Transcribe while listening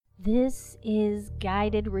This is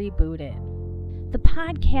Guided Rebooted, the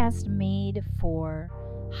podcast made for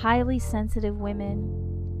highly sensitive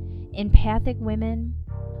women, empathic women,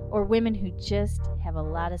 or women who just have a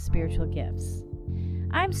lot of spiritual gifts.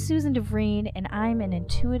 I'm Susan DeVreen, and I'm an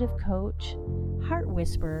intuitive coach, heart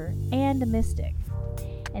whisperer, and a mystic.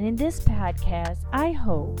 And in this podcast, I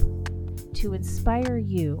hope to inspire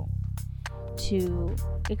you to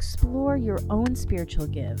explore your own spiritual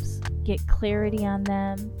gifts, get clarity on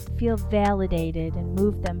them, feel validated, and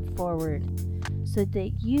move them forward so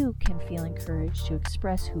that you can feel encouraged to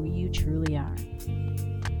express who you truly are.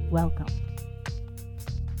 Welcome.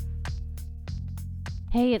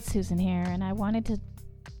 Hey, it's Susan here, and I wanted to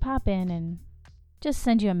pop in and just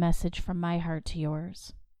send you a message from my heart to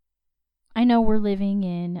yours. I know we're living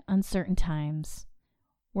in uncertain times.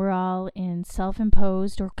 We're all in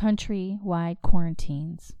self-imposed or country-wide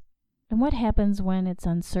quarantines. And what happens when it's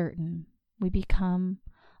uncertain? We become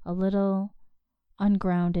a little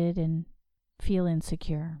ungrounded and feel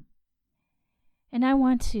insecure. And I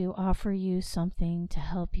want to offer you something to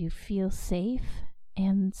help you feel safe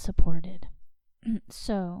and supported.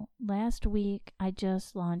 So, last week I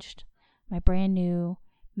just launched my brand new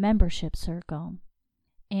membership circle.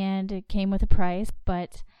 And it came with a price,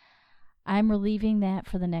 but I'm relieving that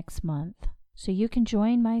for the next month. So you can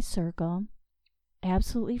join my circle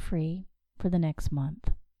absolutely free for the next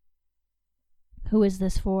month. Who is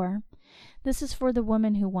this for? This is for the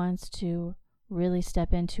woman who wants to really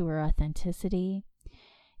step into her authenticity,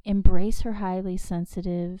 embrace her highly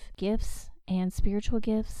sensitive gifts and spiritual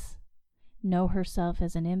gifts, know herself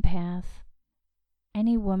as an empath.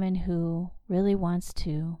 Any woman who really wants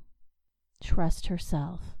to trust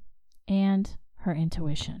herself and her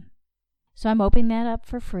intuition. So I'm opening that up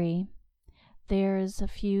for free. There's a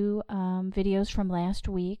few videos from last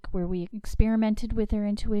week where we experimented with our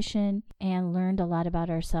intuition and learned a lot about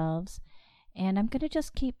ourselves. And I'm going to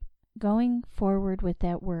just keep going forward with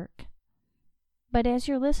that work. But as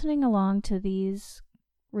you're listening along to these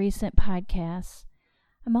recent podcasts,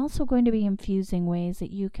 I'm also going to be infusing ways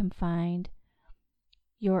that you can find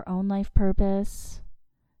your own life purpose,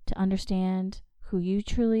 to understand who you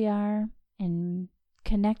truly are, and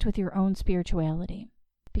connect with your own spirituality.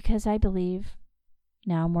 Because I believe,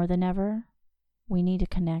 now more than ever, we need to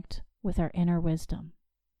connect with our inner wisdom.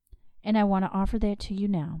 And I want to offer that to you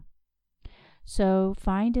now. So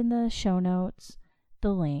find in the show notes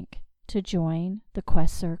the link to join the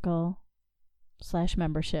Quest Circle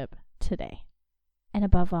 /membership today. And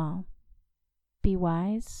above all, be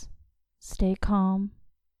wise, stay calm,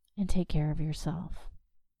 and take care of yourself.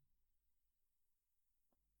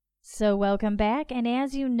 So welcome back, and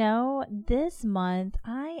as you know, this month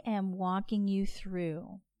I am walking you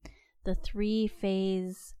through the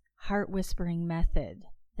 3-phase heart whispering method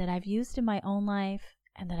that I've used in my own life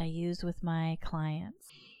and that I use with my clients.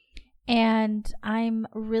 And I'm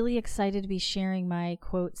really excited to be sharing my,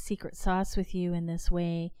 quote, secret sauce with you in this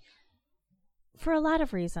way for a lot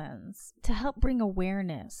of reasons, to help bring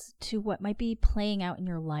awareness to what might be playing out in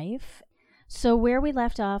your life. So where we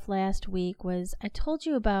left off last week was I told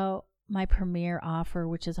you about my premier offer,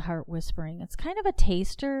 which is heart whispering. It's kind of a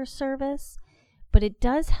taster service, but it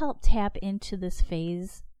does help tap into this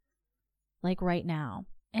phase like right now.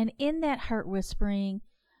 And in that heart whispering,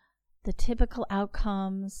 the typical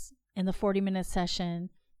outcomes in the 40-minute session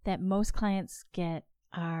that most clients get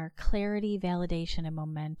are clarity, validation, and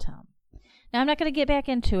momentum. Now, I'm not going to get back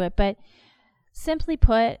into it, but simply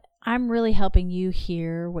put, I'm really helping you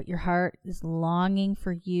hear what your heart is longing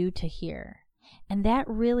for you to hear. And that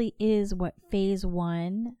really is what phase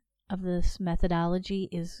 1 of this methodology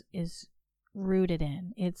is rooted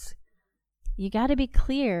in. It's, you got to be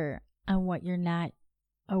clear on what you're not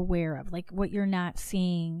aware of, like what you're not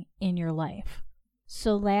seeing in your life.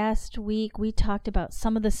 So last week we talked about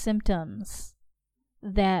some of the symptoms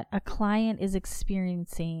that a client is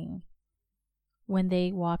experiencing when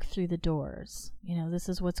they walk through the doors. You know, this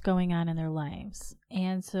is what's going on in their lives.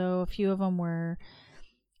 And so a few of them were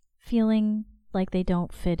feeling like they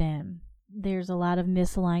don't fit in. There's a lot of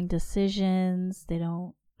misaligned decisions. They're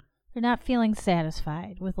not feeling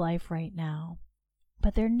satisfied with life right now,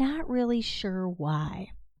 but they're not really sure why.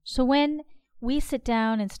 So when we sit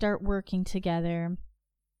down and start working together,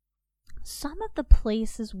 some of the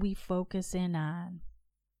places we focus in on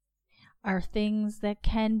are things that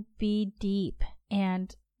can be deep.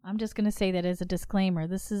 And I'm just going to say that as a disclaimer.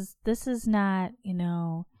 This is not,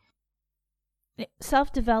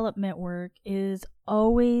 self-development work is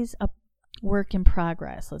always a work in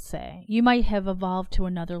progress, let's say. You might have evolved to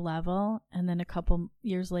another level, and then a couple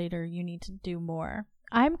years later, you need to do more.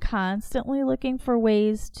 I'm constantly looking for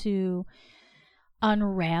ways to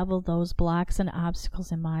unravel those blocks and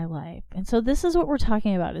obstacles in my life. And so this is what we're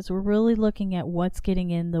talking about, is we're really looking at what's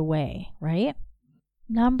getting in the way, right?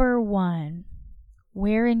 Number 1,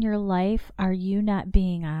 where in your life are you not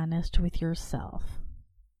being honest with yourself?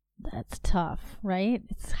 That's tough, right?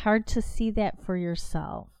 It's hard to see that for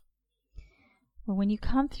yourself. But when you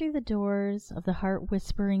come through the doors of the Heart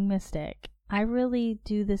Whispering Mystic, I really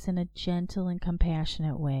do this in a gentle and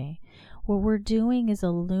compassionate way. What we're doing is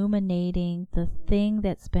illuminating the thing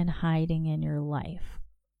that's been hiding in your life.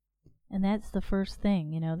 And that's the first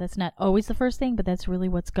thing, that's not always the first thing, but that's really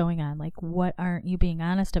what's going on. Like, what aren't you being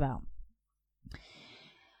honest about?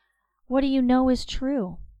 What do you know is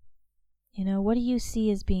true? What do you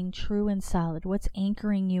see as being true and solid? What's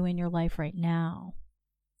anchoring you in your life right now?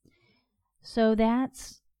 So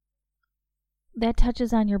that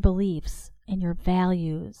touches on your beliefs and your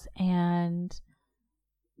values, and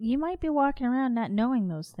you might be walking around not knowing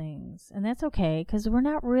those things, and that's okay, because we're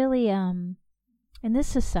not really in this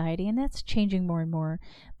society, and that's changing more and more,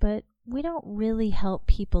 but we don't really help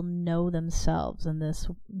people know themselves in this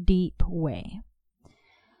deep way.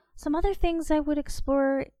 Some other things I would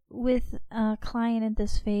explore with a client in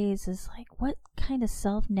this phase is like, what kind of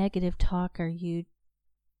self-negative talk are you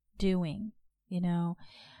doing?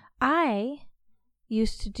 I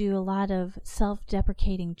used to do a lot of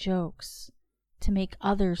self-deprecating jokes to make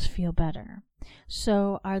others feel better.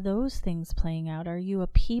 So are those things playing out? Are you a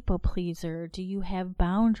people pleaser? Do you have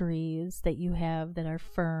boundaries that you have that are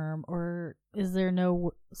firm, or is there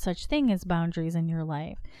no such thing as boundaries in your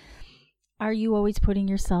life? Are you always putting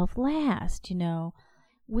yourself last?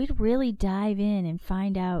 We'd really dive in and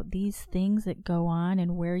find out these things that go on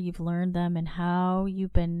and where you've learned them and how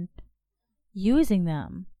you've been using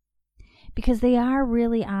them, because they are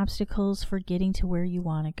really obstacles for getting to where you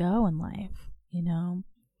want to go in life.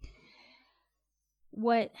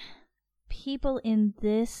 What people in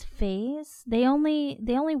this phase, they only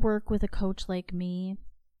work with a coach like me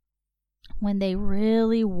when they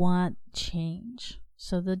really want change.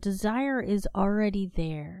 So the desire is already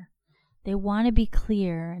there. They want to be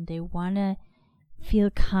clear and they want to feel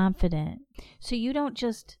confident. So you don't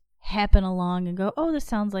just happen along and go, oh, this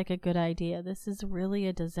sounds like a good idea. This is really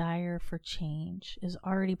a desire for change is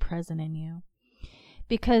already present in you.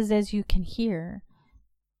 Because as you can hear,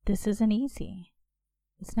 this isn't easy.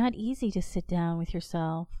 It's not easy to sit down with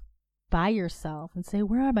yourself, by yourself, and say,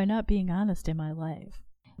 where am I not being honest in my life?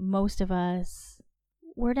 Most of us,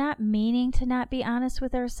 we're not meaning to not be honest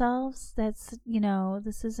with ourselves. That's,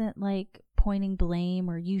 this isn't like pointing blame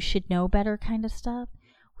or you should know better kind of stuff.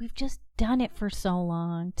 We've just done it for so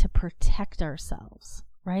long to protect ourselves,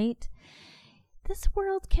 right? This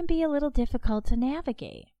world can be a little difficult to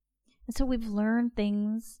navigate. And so we've learned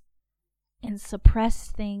things and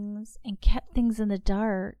suppressed things and kept things in the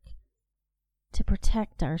dark to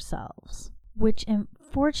protect ourselves, which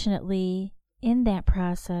unfortunately in that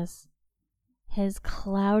process has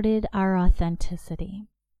clouded our authenticity.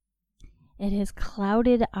 It has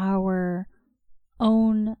clouded our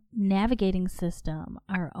own navigating system,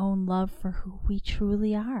 our own love for who we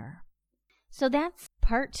truly are. So that's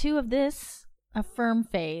part 2 of this affirm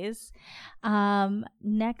phase.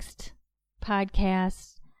 Next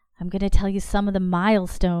podcast, I'm going to tell you some of the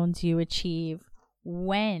milestones you achieve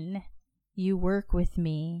when you work with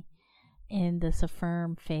me in this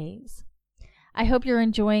affirm phase. I hope you're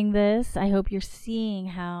enjoying this. I hope you're seeing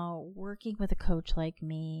how working with a coach like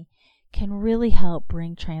me can really help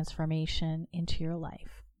bring transformation into your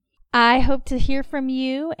life. I hope to hear from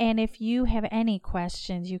you, and if you have any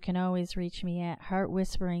questions, you can always reach me at Heart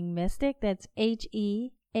Whispering Mystic. That's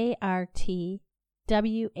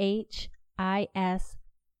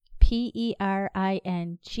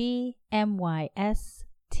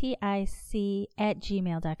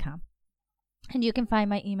And you can find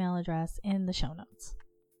my email address in the show notes.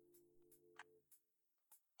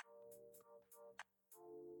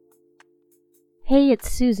 Hey, it's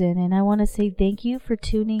Susan, and I want to say thank you for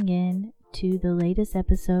tuning in to the latest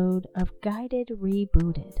episode of Guided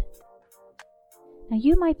Rebooted. Now,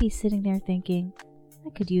 you might be sitting there thinking, I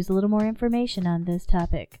could use a little more information on this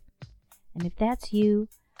topic. And if that's you,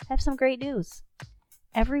 I have some great news.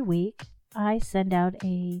 Every week, I send out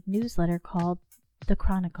a newsletter called The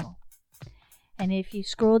Chronicle. And if you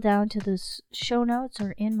scroll down to the show notes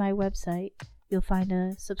or in my website, you'll find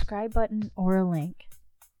a subscribe button or a link.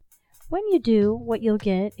 When you do, what you'll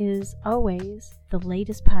get is always the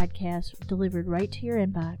latest podcast delivered right to your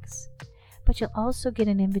inbox, but you'll also get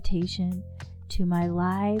an invitation to my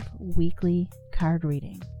live weekly card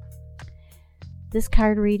reading. This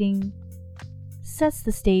card reading sets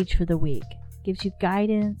the stage for the week, gives you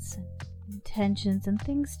guidance, intentions, and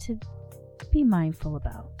things to be mindful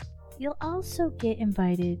about. You'll also get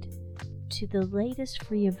invited to the latest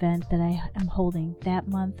free event that I am holding that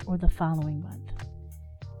month or the following month.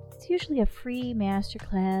 It's usually a free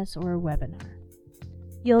masterclass or a webinar.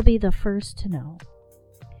 You'll be the first to know.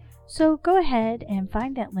 So go ahead and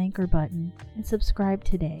find that link or button and subscribe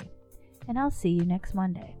today. And I'll see you next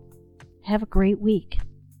Monday. Have a great week.